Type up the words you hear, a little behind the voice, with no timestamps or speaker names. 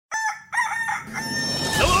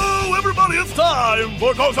it's time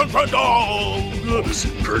for Cox and Crendog. Cox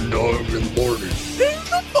and Crendog in the morning. In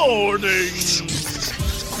the morning.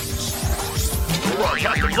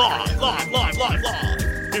 Broadcasting live.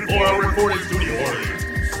 In 4-hour recording studio audience.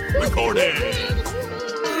 Recording.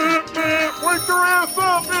 Wake your ass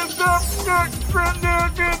up, it's Cox and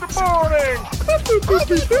Crendog in the morning.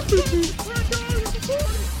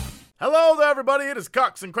 Hello there, everybody. It is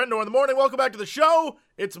Cox and Crendor in the morning. Welcome back to the show.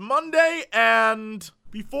 It's Monday, and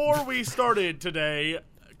before we started today,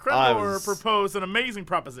 Crendor proposed an amazing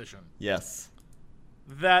proposition. Yes.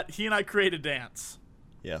 That he and I create a dance.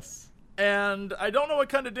 Yes. And I don't know what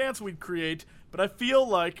kind of dance we'd create, but I feel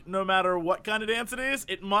like no matter what kind of dance it is,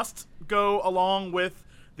 it must go along with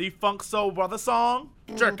the Funk Soul Brother song.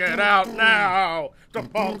 Check it out now. The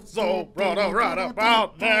Funk Soul Brother right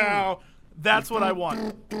about now. That's what I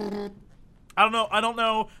want. I don't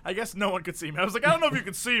know. I guess no one could see me. I was like, I don't know if you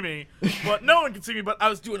could see me, but no one could see me, but I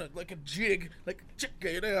was doing like a jig, like, check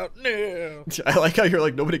it out now. I like how you're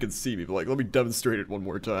like, nobody can see me, but like, let me demonstrate it one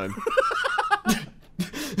more time.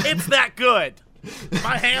 It's that good.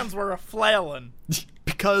 My hands were flailing.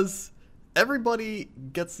 Because everybody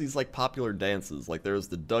gets these like popular dances. Like there's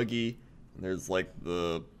the Dougie, and there's like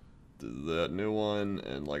the new one,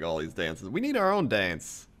 and like all these dances. We need our own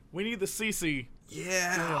dance. We need the CC.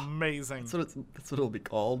 Yeah. It's amazing. That's what it'll be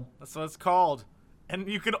called. That's what it's called. And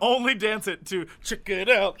you can only dance it to check it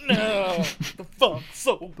out now. The Funk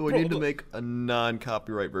Soul. But we need to make a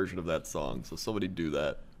non-copyright version of that song, so somebody do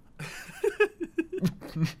that.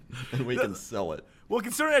 And we can sell it. Well,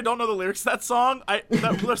 considering I don't know the lyrics to that song,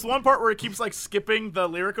 there's one part where it keeps like skipping the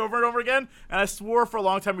lyric over and over again, and I swore for a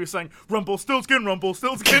long time he was saying, Rumpelstiltskin,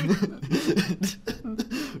 Rumpelstiltskin.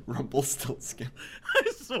 Rumpelstiltskin.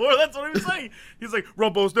 I swore that's what he was saying. He's like,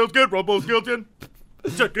 Rumpelstiltskin, Rumpelstiltskin.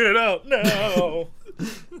 Check it out now.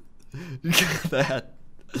 That.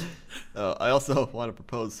 I also want to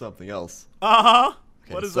propose something else. Uh-huh.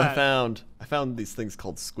 Okay, What is so that? I found these things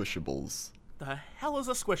called squishables. The hell is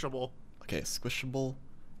a squishable? Okay, squishable.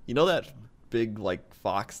 You know that big like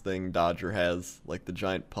fox thing Dodger has, like the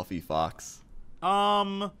giant puffy fox?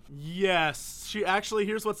 Yes. She actually,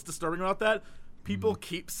 here's what's disturbing about that. People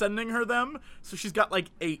keep sending her them, so she's got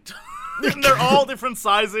like 8. And they're all different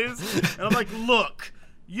sizes. And I'm like, look,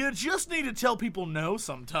 you just need to tell people no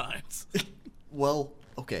sometimes. Well,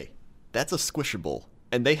 okay, that's a squishable,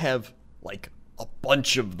 and they have like a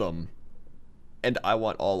bunch of them, and I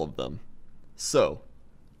want all of them. So,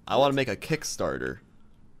 I want to make a Kickstarter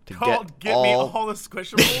to Get me all the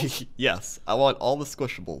squishables? Yes, I want all the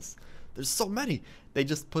squishables. There's so many. They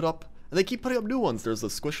just put up, and they keep putting up new ones. There's a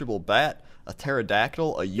squishable bat, a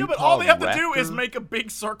pterodactyl, a Utah Yeah, but all they have raptor. to do is make a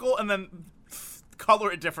big circle and then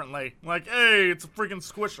color it differently. Like, hey, it's a freaking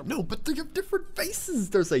squishable. No, but they have different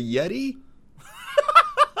faces. There's a Yeti.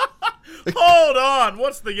 Hold on.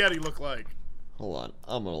 What's the Yeti look like? Hold on,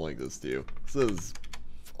 I'm gonna link this to you. This is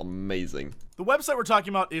amazing. The website we're talking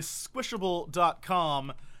about is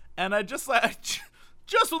squishable.com, and I just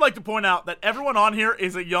would like to point out that everyone on here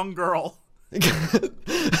is a young girl.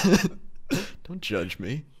 Don't judge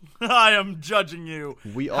me. I am judging you.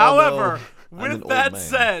 We all However, know I'm an with old that man.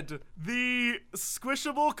 said, the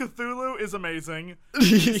Squishable Cthulhu is amazing. Yeah.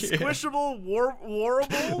 Squishable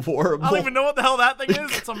Warable? Warable. I don't even know what the hell that thing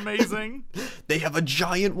is. It's amazing. They have a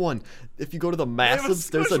giant one. If you go to the They have a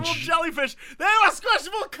massives, there's a squishable jellyfish. They have a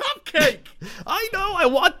squishable cupcake. I know. I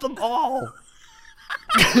want them all.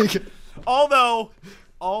 Although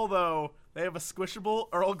they have a squishable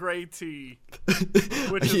Earl Grey tea,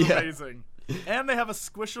 which is Yeah. amazing. And they have a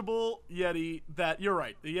squishable Yeti that, you're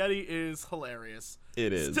right, the Yeti is hilarious.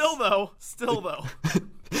 It is. Still though,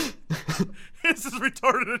 this is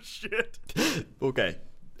retarded as shit. Okay.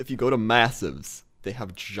 If you go to massives, they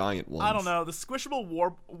have giant ones. I don't know, the squishable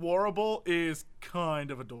Warable is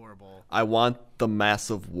kind of adorable. I want the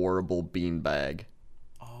massive warable beanbag.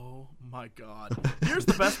 Oh my god. Here's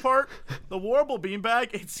the best part. The Warable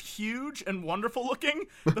beanbag, it's huge and wonderful looking.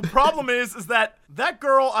 The problem is that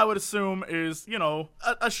girl, I would assume, is, you know,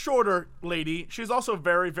 a shorter lady. She's also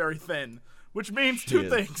very, very thin, which means two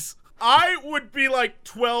things. I would be like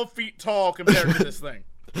 12 feet tall compared to this thing.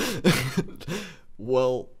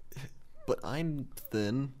 Well, but I'm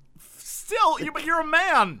thin. Still, but you're a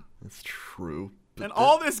man. That's true. But And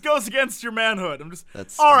all this goes against your manhood.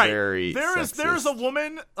 That's all right. very There's a sexist.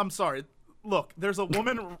 woman. I'm sorry. Look, there's a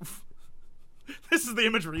woman. This is the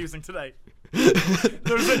image we're using today.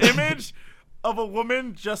 There's an image of a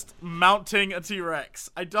woman just mounting a T-Rex.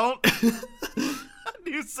 I don't.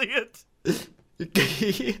 Do you see it?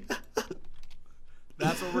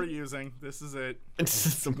 That's what we're using. This is it. It's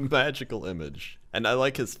just a magical image. And I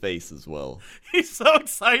like his face as well. He's so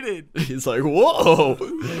excited. He's like, whoa!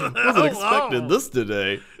 Wasn't expecting this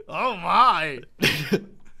today. Oh my.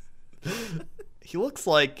 He looks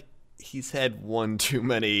like he's had one too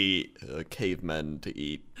many cavemen to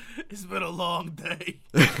eat. It's been a long day.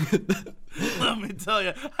 Let me tell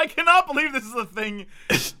you. I cannot believe this is a thing.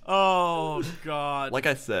 Oh, God. Like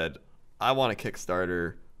I said, I want a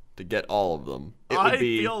Kickstarter to get all of them. I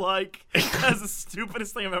feel like that's the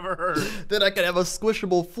stupidest thing I've ever heard. Then I could have a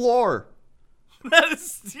squishable floor. That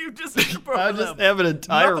is, you just I just have an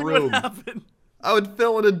entire Nothing room. would happen. I would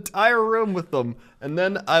fill an entire room with them, and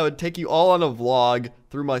then I would take you all on a vlog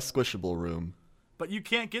through my squishable room. But you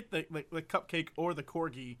can't get the cupcake or the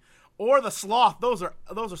corgi or the sloth. Those are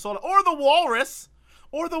sold out. Or the walrus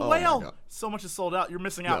or the my whale. God. So much is sold out. You're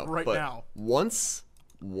missing out right but now. Once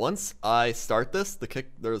I start this, the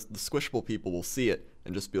squishable people will see it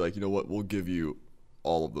and just be like, you know what? We'll give you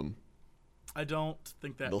all of them. I don't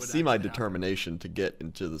think that They'll would see my actually happen. determination to get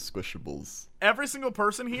into the squishables. Every single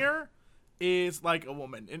person here is like a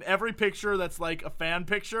woman. In every picture that's like a fan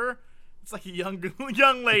picture, it's like a young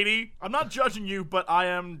lady. I'm not judging you, but I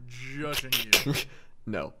am judging you.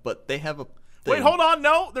 No, but they have a Wait, thing. hold on.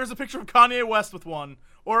 No, there's a picture of Kanye West with one.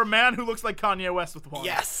 Or a man who looks like Kanye West with one.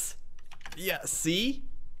 Yes. Yeah, see?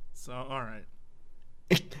 So, all right.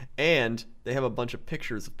 And they have a bunch of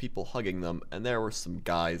pictures of people hugging them, and there were some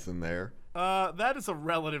guys in there. That is a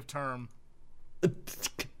relative term.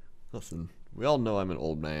 Listen, we all know I'm an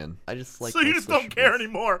old man. I just like So you those just don't care squishables.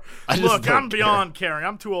 anymore. I just Look, don't I'm beyond caring.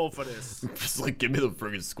 I'm too old for this. Just like, give me the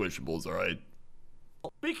friggin' squishables, alright?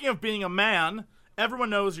 Speaking of being a man, everyone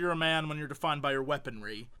knows you're a man when you're defined by your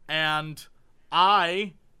weaponry. And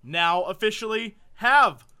I now officially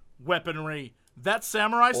have weaponry. That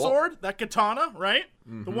samurai sword, that katana, right?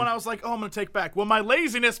 The one I was like, oh, I'm going to take back. Well, my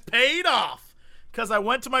laziness paid off. Because I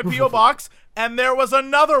went to my P.O. box, and there was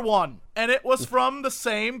another one. And it was from the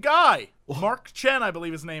same guy. Mark Chen, I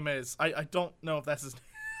believe his name is. I don't know if that's his name.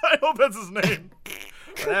 I hope that's his name.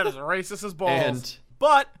 That is racist as balls. And-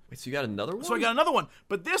 But... Wait, so you got another one? So I got another one.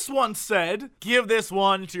 But this one said, give this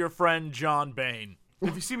one to your friend John Bain.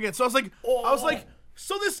 If you see him again. So I was like,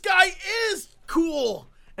 so this guy is cool.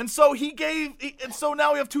 And so and so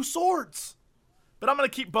now we have two swords. But I'm going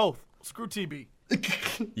to keep both. Screw TB.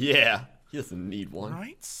 Yeah. He doesn't need one.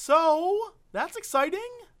 Right? So, that's exciting.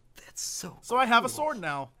 That's so So I have a sword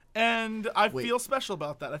now. And I Wait. feel special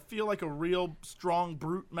about that. I feel like a real strong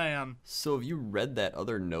brute man. So have you read that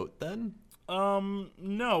other note then?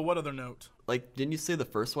 No. What other note? Like, didn't you say the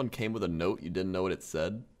first one came with a note? You didn't know what it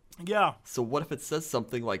said? Yeah. So what if it says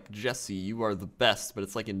something like, Jesse, you are the best, but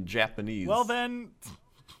it's like in Japanese? Well, then,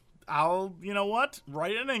 I'll, you know what?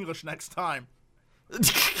 Write it in English next time.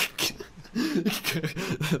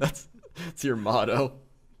 That's your motto.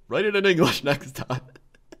 Write it in English next time.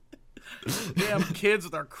 Damn kids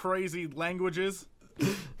with their crazy languages.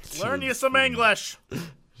 Learn you some English.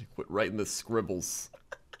 Quit writing the scribbles.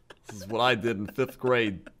 This is what I did in 5th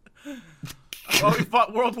grade. Oh, we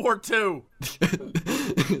fought World War II.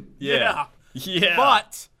 Yeah. Yeah.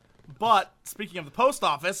 But speaking of the post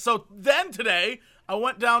office, so then today I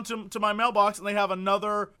went down to my mailbox and they have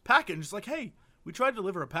another package. It's like, hey, we tried to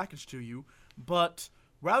deliver a package to you, but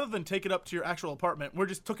rather than take it up to your actual apartment, we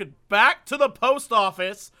just took it back to the post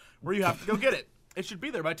office where you have to go get it. It should be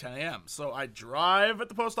there by 10 a.m. So I drive at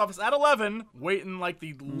the post office at 11, wait in like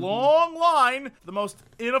the long line, the most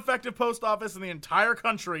ineffective post office in the entire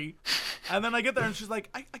country. And then I get there and she's like,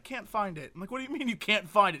 I can't find it. I'm like, what do you mean you can't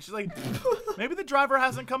find it? She's like, maybe the driver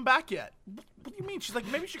hasn't come back yet. What do you mean? She's like,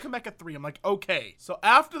 maybe you should come back at 3. I'm like, okay. So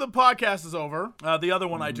after the podcast is over, the other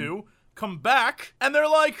one I do, come back, and they're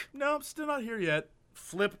like, no, I'm still not here yet.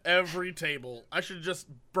 Flip every table. I should have just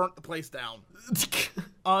burnt the place down.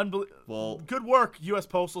 Well, Good work, U.S.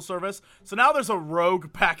 Postal Service. So now there's a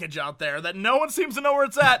rogue package out there that no one seems to know where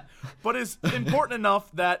it's at, but is important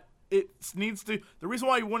enough that it needs to... The reason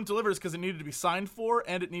why you wouldn't deliver is because it needed to be signed for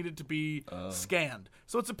and it needed to be scanned.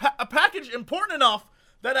 So it's a package important enough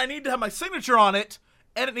that I need to have my signature on it,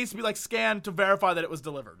 and it needs to be like scanned to verify that it was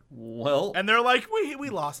delivered. well, And they're like, we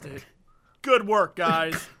lost it. Good work,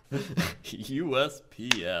 guys.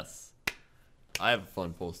 USPS. I have a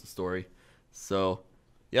fun postal story. So,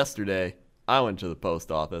 yesterday, I went to the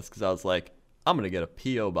post office because I was like, I'm going to get a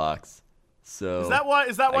P.O. box. So Is that why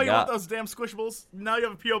you got- want those damn squishables? Now you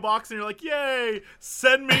have a P.O. box and you're like, yay,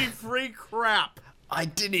 send me free crap. I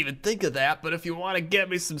didn't even think of that, but if you want to get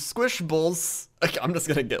me some squishables, I'm just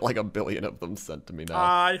going to get like 1 billion of them sent to me now.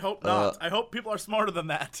 I hope not. I hope people are smarter than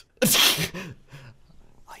that.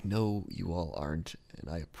 I know you all aren't, and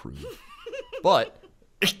I approve. But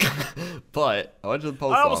But I went to the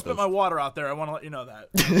post I almost office. spit my water out there. I want to let you know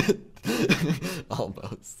that.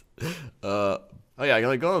 Almost. Oh yeah, I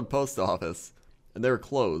gotta go to the post office, and they were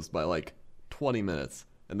closed by like 20 minutes.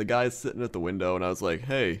 And the guy's sitting at the window, and I was like,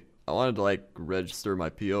 "Hey, I wanted to like register my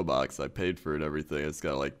PO box. I paid for it and everything. I just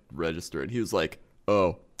gotta like register." And he was like,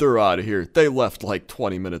 "Oh, they're out of here. They left like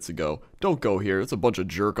 20 minutes ago. Don't go here. It's a bunch of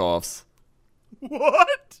jerk offs."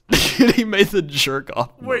 What? And he made the jerk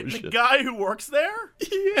off Wait, motion. the guy who works there?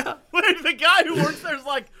 Yeah. Wait, the guy who works there is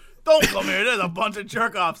like, don't come here. There's a bunch of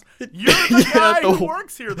jerk offs. You're the Yeah, guy who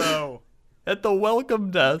works here, though. At the welcome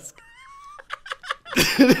desk.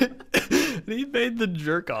 And he made the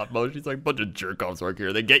jerk off motion. He's like, bunch of jerk offs work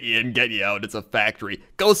here. They get you in, get you out. It's a factory.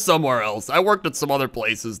 Go somewhere else. I worked at some other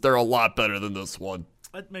places. They're a lot better than this one.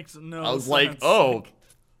 That makes no I was sense. like, oh,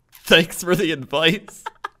 thanks for the advice.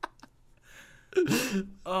 Oh,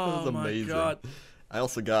 That was my amazing. God. I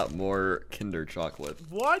also got more Kinder chocolate.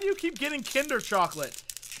 Why do you keep getting Kinder chocolate?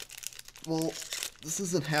 Well, this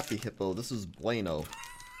isn't Happy Hippo. This is Bueno.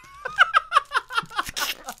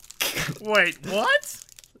 Wait, what?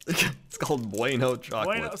 It's called Bueno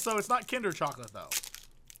chocolate. Wait, so it's not Kinder chocolate, though.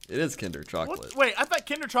 It is Kinder What? chocolate. Wait, I thought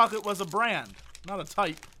Kinder chocolate was a brand, not a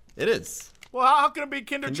type. It is. Well, how can it be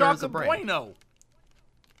Kinder Kinder is a chocolate brand. Bueno?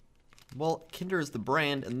 Well, Kinder is the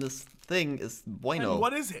brand, and this thing is Bueno. And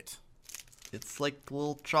what is it? It's like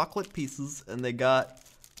little chocolate pieces, and they got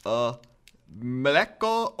mleko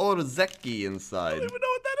orzeki I inside. don't even know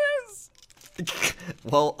what that is.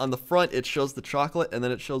 Well, on the front it shows the chocolate, and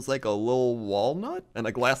then it shows like a little walnut and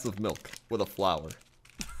a glass of milk with a flower.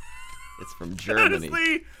 It's from That Germany. is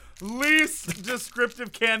the least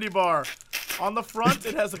descriptive candy bar. On the front,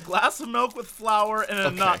 it has a glass of milk with flour and a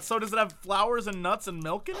Okay. nut. So does it have flowers and nuts and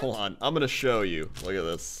milk in it? Hold on, I'm gonna show you. Look at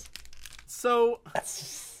this. So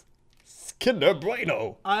Kinder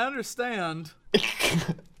Bueno. I understand.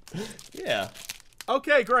 Yeah.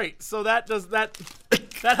 Okay, great. So that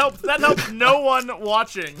helps no one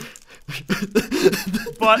watching.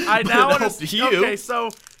 But I now helped understand. you. Okay, so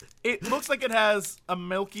it looks like it has a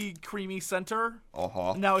milky, creamy center.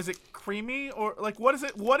 Uh-huh. Now, is it creamy or like what is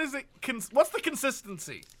it? What is it? What's the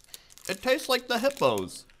consistency? It tastes like the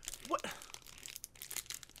hippos. What?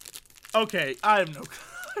 Okay, I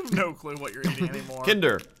have no clue what you're eating anymore.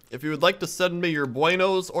 Kinder, if you would like to send me your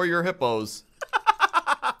Buenos or your hippos,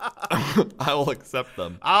 I will accept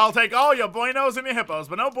them. I'll take all your buenos and your hippos,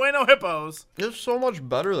 but no bueno hippos. It's so much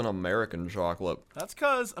better than American chocolate. That's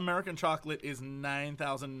because American chocolate is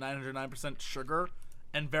 9,909% sugar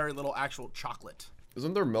and very little actual chocolate.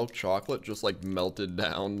 Isn't there milk chocolate just like melted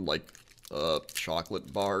down like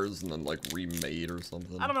chocolate bars and then like remade or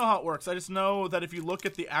something? I don't know how it works. I just know that if you look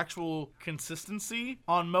at the actual consistency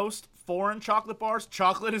on most foreign chocolate bars,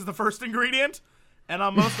 chocolate is the first ingredient, and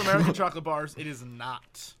on most American chocolate bars, it is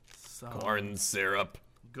not. So, Corn syrup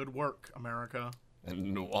good work, America.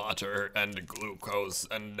 and water and glucose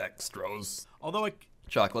and dextrose. Although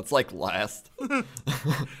Chocolate's like last.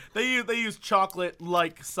 they use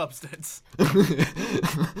chocolate-like substance.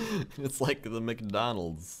 It's like the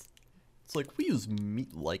McDonald's. It's like we use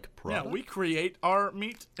meat-like Yeah, product. we create our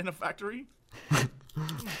meat in a factory.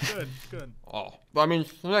 Good. Oh, I mean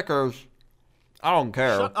Snickers. I don't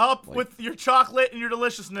care. Shut up with your chocolate and your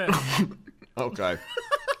deliciousness. Okay.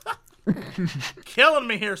 Killing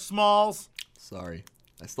me here, Smalls. Sorry.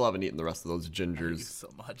 I still haven't eaten the rest of those Thank you gingers so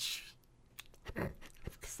much.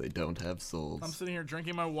 because they don't have souls. I'm sitting here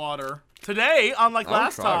drinking my water. Today, unlike I'll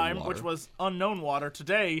last try time, water. which was unknown water,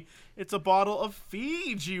 today it's a bottle of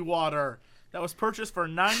Fiji water that was purchased for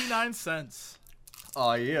 99 cents.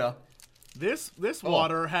 Oh yeah. This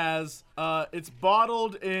water has it's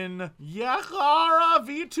bottled in Yahara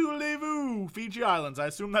Vitulevu, Fiji Islands. I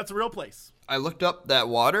assume that's a real place. I looked up that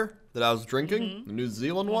water that I was drinking, Mm-hmm. the New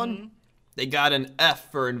Zealand one. They got an F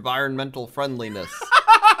for environmental friendliness.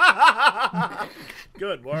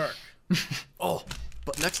 Good work. Oh,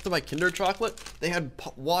 but next to my Kinder chocolate, they had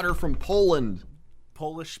water from Poland.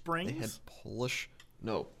 Polish Springs. They had Polish.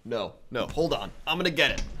 No. Hold on. I'm gonna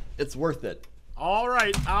get it. It's worth it. All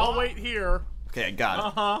right, I'll wait here. Okay, I got it.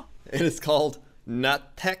 Uh-huh. It is called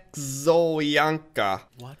Natexoyanka.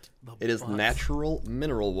 What the It is butts? natural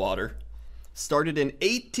mineral water. Started in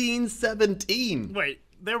 1817. Wait,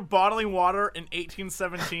 they were bottling water in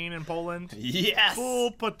 1817 in Poland? Yes.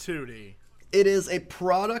 Full patootie. It is a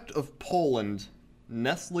product of Poland.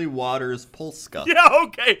 Nestle Waters Polska. Yeah,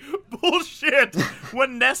 okay. Bullshit.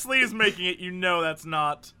 When Nestle is making it, you know that's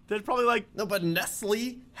not. They're probably like, No, but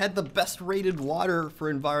Nestle had the best rated water for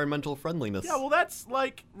environmental friendliness. yeah, well, that's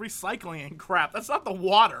like recycling and crap. That's not the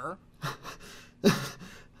water.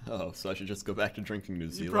 Oh, so I should just go back to drinking New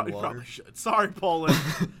You Zealand water? probably should. Sorry, Poland.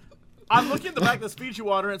 I'm looking at the back of this Fiji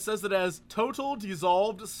water, and it says it has total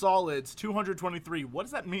dissolved solids 223. What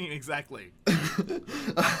does that mean exactly?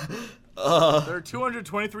 There are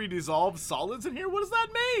 223 dissolved solids in here? What does that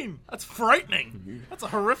mean? That's frightening. That's a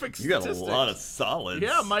horrific You got statistic. a lot of solids.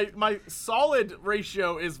 Yeah, my solid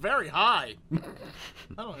ratio is very high. I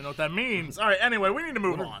don't even know what that means. All right, anyway, we need to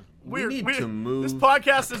move on. we need to move- This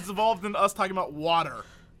podcast has evolved into us talking about water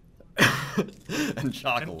and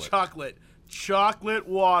chocolate. and chocolate. Chocolate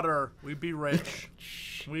water. We'd be rich.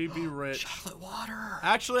 We'd be rich. Chocolate water.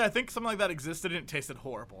 Actually, I think something like that existed and it tasted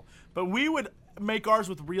horrible. But we would make ours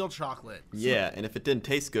with real chocolate. Yeah, and if it didn't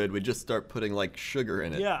taste good, we'd just start putting like sugar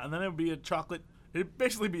in it. Yeah, and then it would be a chocolate. It'd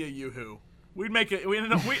basically be a Yoo-hoo. We'd make it. We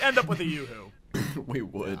end up with a Yoo-hoo. We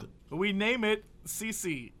would. But we name it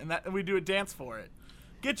CC, and we do a dance for it.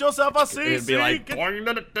 Get yourself a CC. It'd be like, get-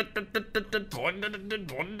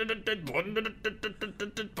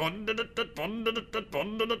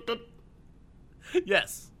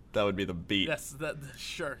 yes. That would be the beat. Yes,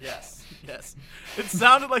 sure, yes. It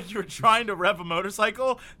sounded like you were trying to rev a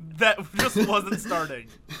motorcycle that just wasn't starting.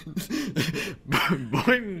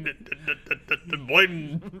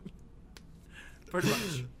 Pretty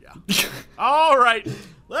much, yeah. All right,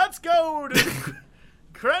 let's go to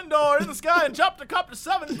Crendor in the sky and chapter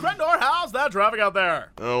 7. Crendor, how's that traffic out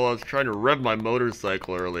there? Oh, I was trying to rev my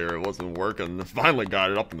motorcycle earlier. It wasn't working. I finally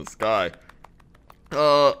got it up in the sky.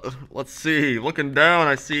 Let's see. Looking down,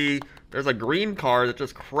 I see there's a green car that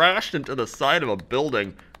just crashed into the side of a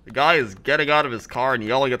building. The guy is getting out of his car and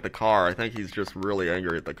yelling at the car. I think he's just really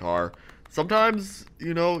angry at the car. Sometimes,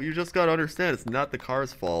 you just gotta understand it's not the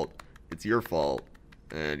car's fault. It's your fault.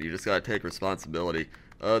 And you just gotta take responsibility.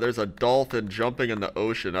 There's a dolphin jumping in the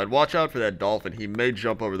ocean. I'd watch out for that dolphin. He may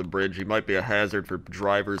jump over the bridge. He might be a hazard for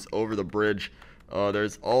drivers over the bridge.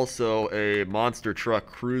 There's also a monster truck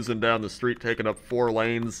cruising down the street, taking up 4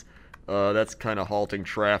 lanes. That's kind of halting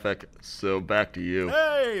traffic. So back to you.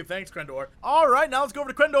 Hey, thanks, Crendor. All right, now let's go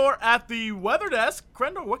over to Crendor at the weather desk.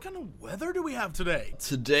 Crendor, what kind of weather do we have today?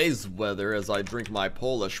 Today's weather, as I drink my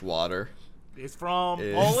Polish water, It's from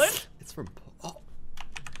is... Poland? It's from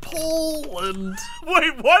Poland.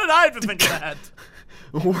 Wait, what did I have to think of that?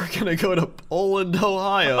 We're gonna go to Poland,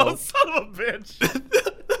 Ohio. Oh, son of a bitch.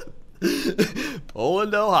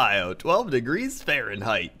 Poland, Ohio, 12 degrees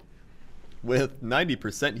Fahrenheit, with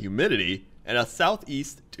 90% humidity and a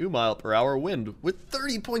southeast 2-mile-per-hour wind with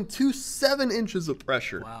 30.27 inches of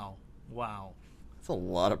pressure. Wow. That's a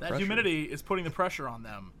lot of That pressure. humidity is putting the pressure on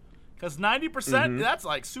them. Because 90%, that's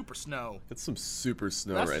like super snow. That's some super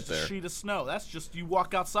snow That's right just there. a sheet of snow. That's just, you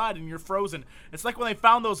walk outside and you're frozen. It's like when they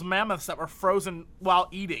found those mammoths that were frozen while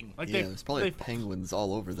eating. Like Yeah, there's probably they penguins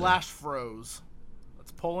all over there. flash froze.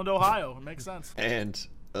 That's Poland, Ohio. It makes sense. And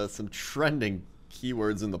some trending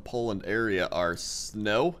keywords in the Poland area are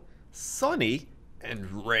snow, sunny,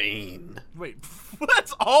 and rain. Wait,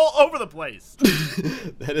 that's all over the place.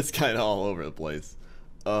 That is kind of all over the place.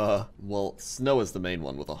 Well, snow is the main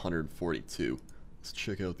one with 142. Let's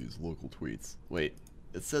check out these local tweets. Wait,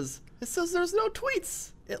 it says there's no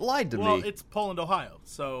tweets. It lied to Well, me. it's Poland, Ohio,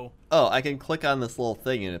 so Oh, I can click on this little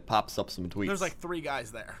thing and it pops up some tweets. there's like 3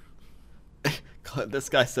 guys there. This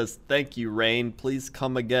guy says, "Thank you, rain. Please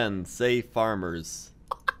come again. Say farmers."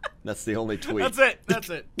 That's the only tweet. That's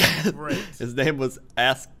it. Great. His name was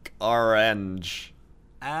Ask Orange.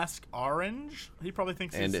 Ask Orange? He probably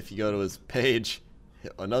thinks And he's... if you go to his page,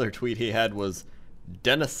 another tweet he had was,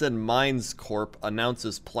 Denison Mines Corp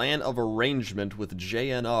announces plan of arrangement with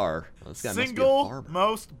JNR. Well, this guy must be a single farmer.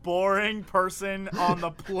 most boring person on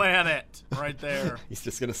the planet right there. He's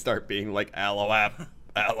just gonna start being like Aloap,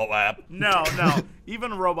 Aloap. No.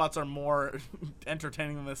 Even robots are more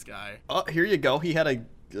entertaining than this guy. Oh, here you go. He had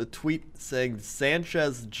a tweet saying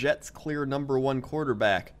Sanchez Jets clear #1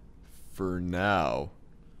 quarterback for now.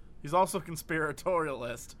 He's also a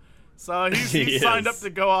conspiratorialist. So he's He signed is. up to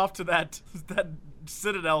go off to that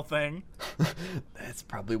Citadel thing. That's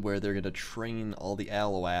probably where they're gonna train all the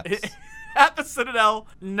Aloaps. At the Citadel,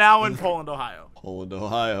 now in Poland, Ohio. Poland,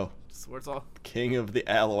 Ohio, That's where it's all. king of the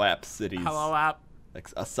Aloap cities. Hello, app.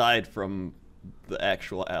 Aside from the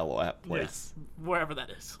actual Aloap place. Yes, wherever that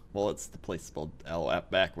is. Well, it's the place spelled Aloap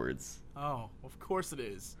backwards. Oh, of course it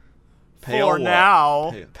is. Paola. For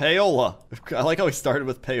now. Paola. I like how we started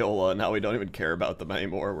with Paola, and now we don't even care about them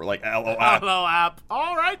anymore. We're like, Aloap. Hello, app.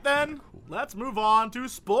 All right, then. Let's move on to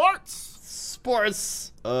sports.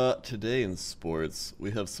 Sports. Today in sports,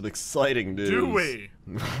 we have some exciting news. Do we?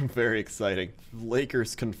 Very exciting.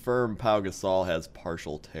 Lakers confirm Pau Gasol has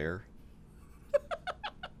partial tear.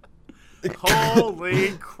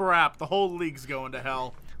 Holy crap. The whole league's going to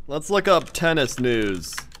hell. Let's look up tennis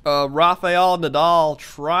news. Rafael Nadal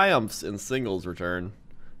triumphs in singles return,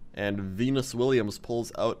 and Venus Williams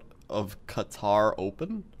pulls out of Qatar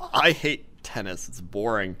Open. I hate tennis. It's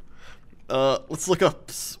boring. Let's look up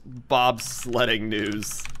bobsledding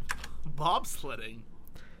news. Bobsledding?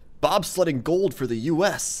 Bobsledding gold for the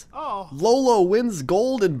U.S. Oh. Lolo wins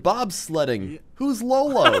gold in bobsledding. Who's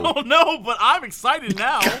Lolo? I don't know, but I'm excited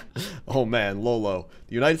now. Oh man, Lolo.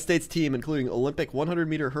 The United States team, including Olympic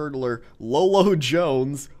 100-meter hurdler Lolo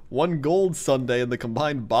Jones, won gold Sunday in the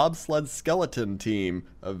combined bobsled skeleton team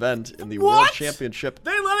event in the World Championship.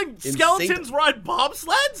 They letting skeletons ride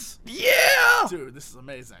bobsleds? Yeah! Dude, this is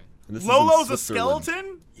amazing. This Lolo's is a in Switzerland.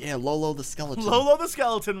 skeleton? Yeah, Lolo the skeleton. Lolo the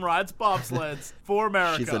skeleton rides bobsleds for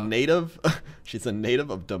America. She's a native. She's a native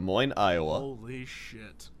of Des Moines, Iowa. Holy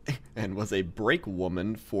shit. And was a brake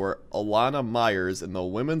woman for Alana Myers in the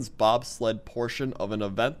women's bobsled portion of an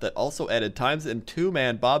event that also added times in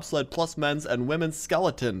two-man bobsled plus men's and women's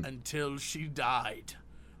skeleton. Until she died.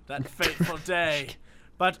 That fateful day.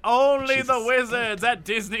 But only the wizards at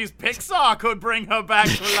Disney's Pixar could bring her back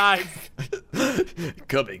to life.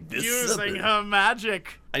 Coming this Using summer. her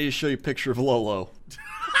magic. I need to show you a picture of Lolo.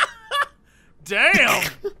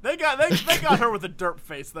 Damn! They got her with a derp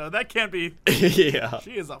face though. That can't be. Yeah.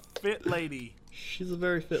 She is a fit lady. She's a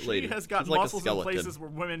very fit lady. She has got She's like a muscles in skeleton. places where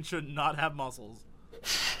women should not have muscles.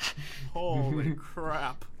 Holy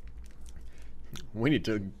crap. We need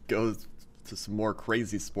to go to some more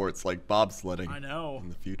crazy sports like bobsledding. I know. In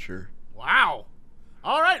the future. Wow.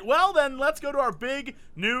 All right, well then, let's go to our big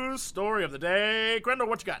news story of the day. Grendel,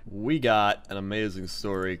 what you got? We got an amazing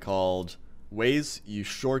story called Ways You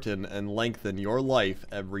Shorten and Lengthen Your Life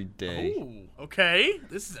Every Day. Ooh, okay.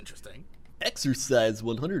 This is interesting. Exercise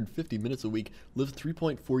 150 minutes a week, live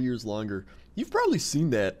 3.4 years longer. You've probably seen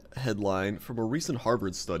that headline from a recent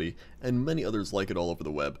Harvard study, and many others like it all over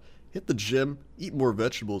the web. Hit the gym, eat more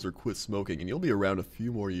vegetables, or quit smoking, and you'll be around a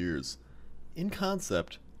few more years. In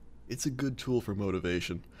concept, it's a good tool for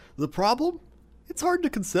motivation. The problem? It's hard to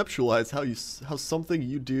conceptualize how something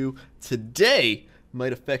you do today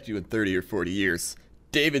might affect you in 30 or 40 years.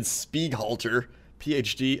 David Spieghalter,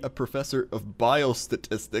 PhD, a professor of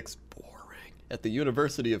biostatistics, boring, at the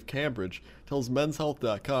University of Cambridge, tells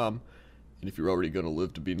menshealth.com, and if you're already going to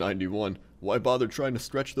live to be 91, why bother trying to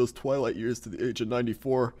stretch those twilight years to the age of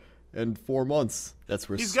 94 and 4 months? That's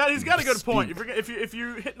where He's got a good point. If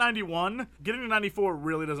you hit 91, getting to 94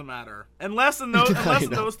 really doesn't matter. Unless in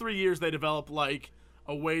those 3 years they develop like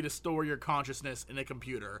a way to store your consciousness in a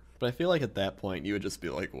computer. But I feel like at that point you would just be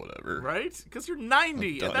like, whatever. Right? Because you're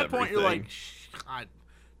 90. At that point you're like,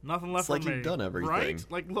 nothing left It's like for me. you've done everything. Right?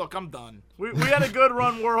 Like, look, I'm done. We had a good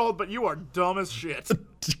run, world, but you are dumb as shit.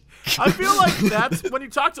 I feel like that's, when you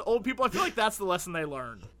talk to old people, I feel like that's the lesson they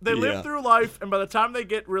learn. They live through life, and by the time they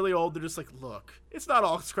get really old, they're just like, look, it's not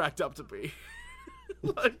all it's cracked up to be.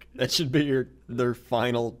 Like, that should be their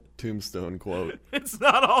final tombstone quote. It's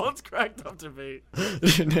not all it's cracked up to be.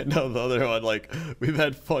 No, the other one, like, we've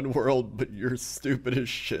had fun world, but you're stupid as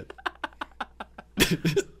shit.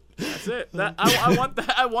 That's it.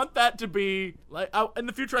 I want that to be like in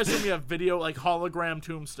the future. I assume we have video like hologram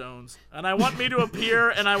tombstones, and I want me to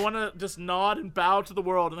appear, and I want to just nod and bow to the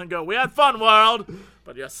world, and then go, "We had fun, world,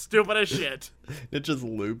 but you're stupid as shit." It just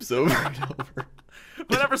loops over and over.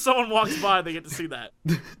 Whenever someone walks by, they get to see that.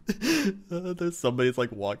 There's somebody's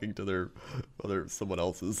like walking to someone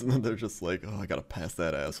else's, and then they're just like, "Oh, I gotta pass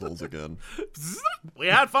that assholes again." We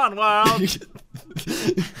had fun, world.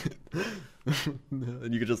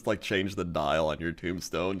 And you could just like change the dial on your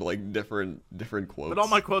tombstone to like different quotes. But all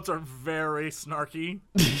my quotes are very snarky.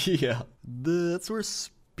 Yeah, that's where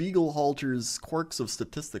Spiegelhalter's quirks of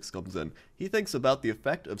statistics comes in. He thinks about the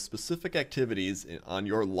effect of specific activities on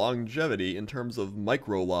your longevity in terms of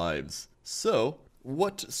micro lives. So,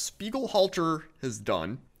 what Spiegelhalter has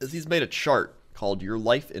done is he's made a chart called Your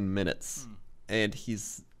Life in Minutes. And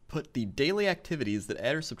he's put the daily activities that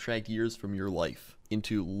add or subtract years from your life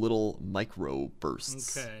into little micro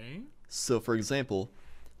bursts. Okay. So, for example,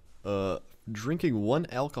 drinking one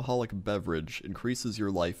alcoholic beverage increases your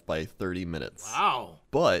life by 30 minutes. Wow.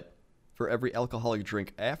 But for every alcoholic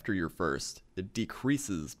drink after your first, it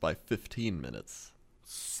decreases by 15 minutes.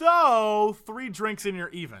 So 3 drinks and you're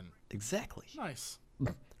even. Exactly. Nice.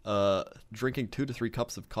 Drinking 2 to 3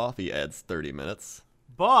 cups of coffee adds 30 minutes.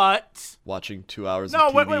 But watching 2 hours no,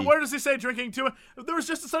 of TV. wait, where does he say drinking too? There was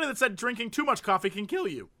just a study that said drinking too much coffee can kill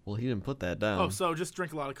you. Well, he didn't put that down. Oh, so just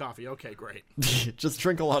drink a lot of coffee. Okay, great. Just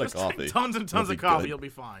drink a lot Just of coffee. drink tons and tons of coffee, you'll be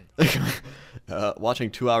fine.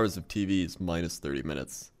 Watching 2 hours of TV is minus 30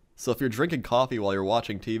 minutes. So if you're drinking coffee while you're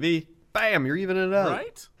watching TV, bam, you're evening it out.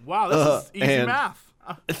 Right? Wow, this is easy math.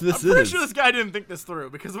 I'm pretty sure this guy didn't think this through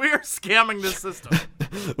because we are scamming this system.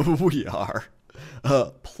 We are.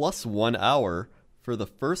 Plus 1 hour for the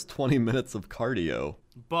first 20 minutes of cardio.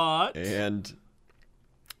 But And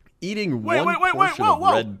eating wait, one portion of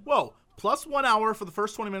red... whoa. Plus 1 hour for the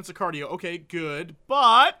first 20 minutes of cardio. Okay, good.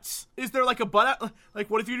 But is there like a but?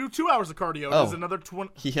 Like, what if you do 2 hours of cardio? Oh. Is another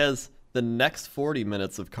 20? He has the next 40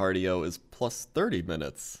 minutes of cardio is plus 30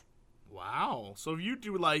 minutes. Wow. So if you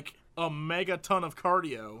do like a mega ton of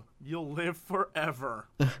cardio, you'll live forever.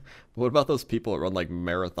 What about those people that run like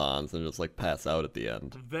marathons and just like pass out at the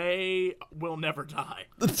end? They will never die.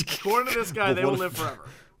 According to this guy, they will live forever.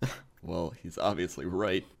 Well, he's obviously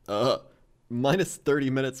right. Minus 30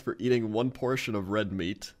 minutes for eating one portion of red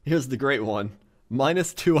meat. Here's the great one.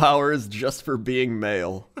 Minus 2 hours just for being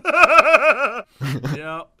male.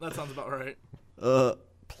 Yeah, that sounds about right.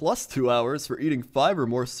 Plus 2 hours for eating 5 or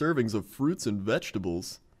more servings of fruits and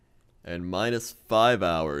vegetables. And minus 5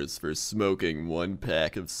 hours for smoking 1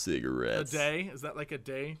 pack of cigarettes. A day? Is that like a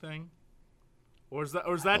day thing? Or is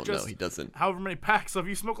that just no, he doesn't. However many packs? So if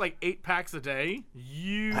you smoke like 8 packs a day,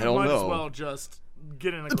 you I don't might as know. well just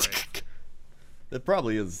get in a grave. It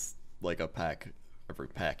probably is like a pack every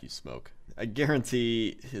pack you smoke. I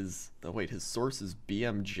guarantee his source is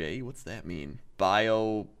BMJ. What's that mean?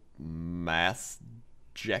 Biomass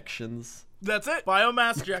ejections. That's it.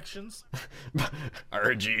 Biomass ejections.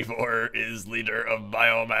 RG4 is leader of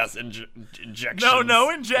biomass injections. No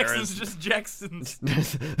injections, just Jexons.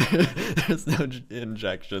 There's no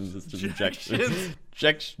injections. It's just injections.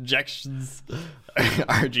 Injections.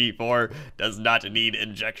 RG4 does not need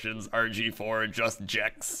injections. RG4 just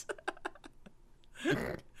jecks.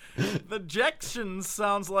 The Jextions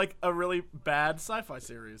sounds like a really bad sci-fi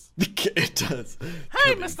series. It does.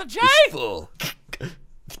 Hey, Mr. J! Full.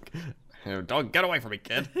 Don't get away from me,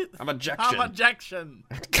 kid. I'm ejection. I'm ejection.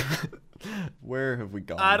 Where have we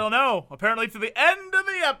gone? I don't know. Apparently to the end of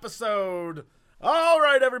the episode. All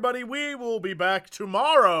right, everybody. We will be back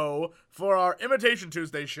tomorrow for our Imitation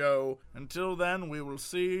Tuesday show. Until then, we will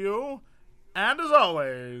see you. And as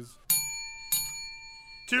always,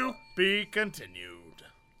 to be continued.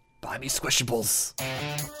 Buy me Squishables.